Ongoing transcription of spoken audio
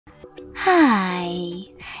Hi!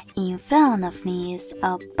 In front of me is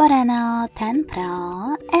OPPO Reno 10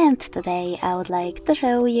 Pro, and today I would like to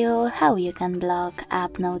show you how you can block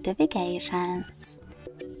app notifications.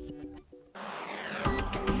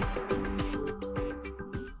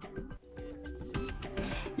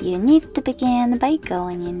 You need to begin by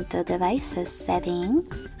going into Devices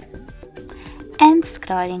Settings and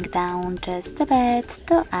scrolling down just a bit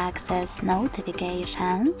to access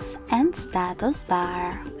Notifications and Status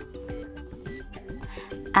Bar.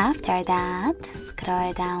 After that,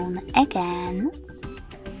 scroll down again,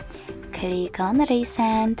 click on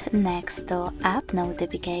Recent next to App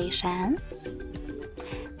Notifications,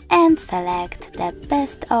 and select the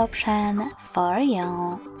best option for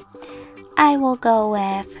you. I will go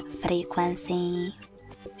with Frequency.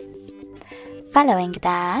 Following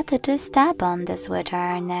that, just tap on the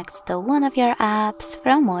switcher next to one of your apps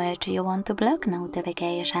from which you want to block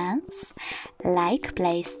notifications, like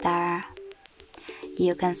Play Store.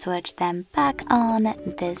 You can switch them back on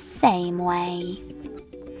the same way.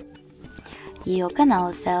 You can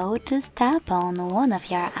also just tap on one of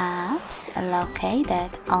your apps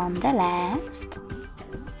located on the left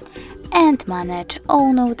and manage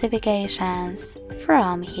all notifications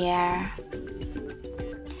from here.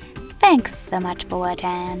 Thanks so much for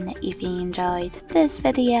watching. If you enjoyed this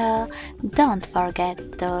video, don't forget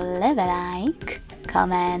to leave a like,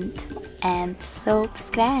 comment and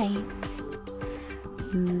subscribe.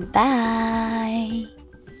 Bye!